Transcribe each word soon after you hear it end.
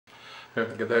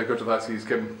Get the head coach of the Huskies.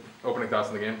 Kim, opening thoughts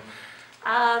on the game?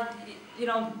 You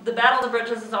know, the Battle of the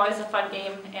Bridges is always a fun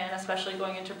game, and especially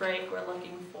going into break, we're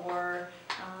looking for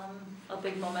a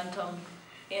big momentum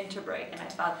into break, and I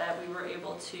thought that we were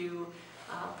able to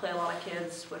play a lot of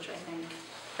kids, which I think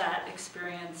that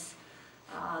experience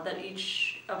that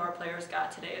each of our players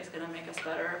got today is going to make us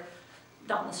better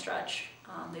down the stretch.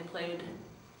 They played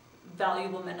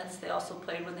valuable minutes. They also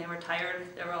played when they were tired.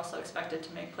 They were also expected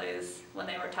to make plays when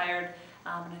they were tired,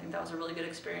 and I think that was a really good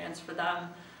experience for them.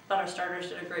 But our starters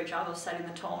did a great job of setting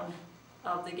the tone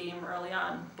of the game early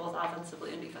on, both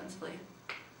offensively and defensively.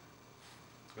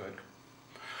 Good.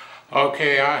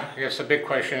 Okay, I guess the big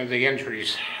question is the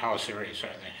injuries. How serious are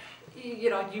they? You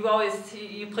know,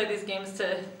 you play these games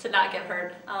to not get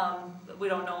hurt. We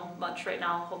don't know much right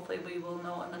now. Hopefully we will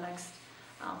know in the next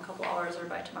couple hours or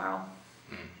by tomorrow.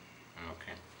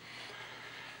 Okay.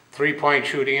 3-point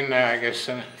shooting, I guess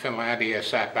Finlandia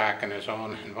sat back in his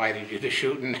own, invited you to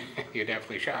shoot, and you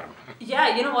definitely shot him.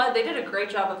 Yeah, you know what? They did a great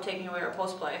job of taking away our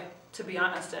post play, to be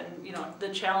honest. And, you know, the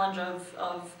challenge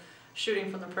of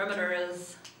shooting from the perimeter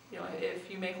is, you know, if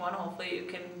you make one, hopefully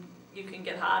you can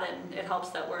get hot, and it helps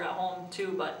that we're at home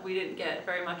too, but we didn't get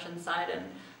very much inside, and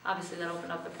obviously that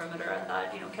opened up the perimeter. I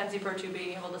thought, you know, Kenzie Pertu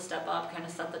being able to step up kind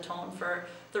of set the tone for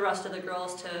the rest of the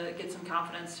girls to get some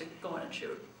confidence to go in and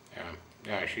shoot.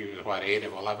 Yeah, she was what, 8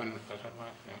 of 11? Was that what?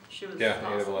 Yeah. She was Yeah,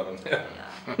 awesome. 8 of 11.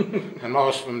 Yeah. And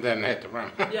most of them didn't hit the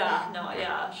rim.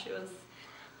 Yeah, she was.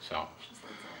 So,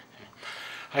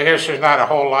 I guess there's not a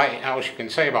whole lot else you can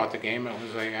say about the game. It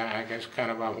was I guess, kind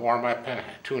of a warm-up,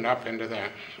 tune-up into the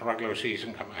regular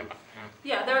season coming up.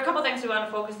 Yeah, there were a couple things we wanted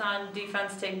to focus on: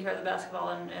 defense, taking care of the basketball,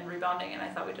 and rebounding. And I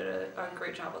thought we did a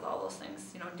great job with all those things.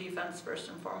 You know, defense first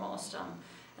and foremost,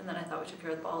 and then I thought we took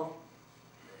care of the ball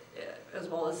as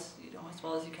well as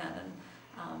you can,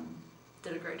 and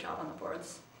did a great job on the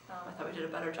boards. I thought we did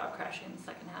a better job crashing in the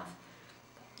second half.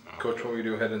 Coach, what will you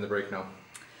do heading in the break now?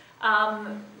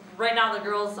 Right now the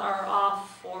girls are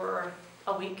off for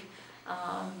a week.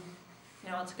 You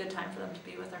know, it's a good time for them to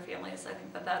be with their families. I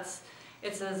think that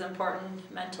it's as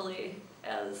important mentally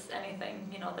as anything.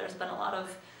 You know, there's been a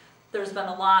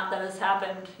lot that has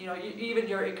happened. You know,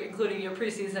 including your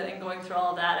preseason and going through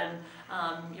all of that,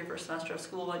 and your first semester of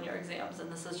school and your exams.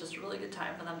 And this is just a really good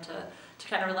time for them to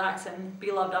kind of relax and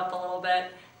be loved up a little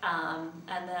bit,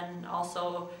 and then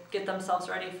also get themselves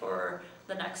ready for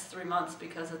the next 3 months,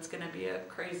 because it's going to be a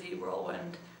crazy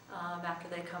whirlwind after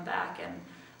they come back. And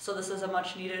so this is a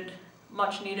much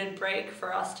needed break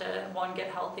for us to, 1, get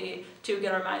healthy, 2,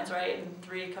 get our minds right, and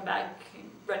 3, come back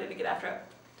ready to get after it.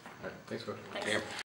 All right, thanks, Coach. Thanks.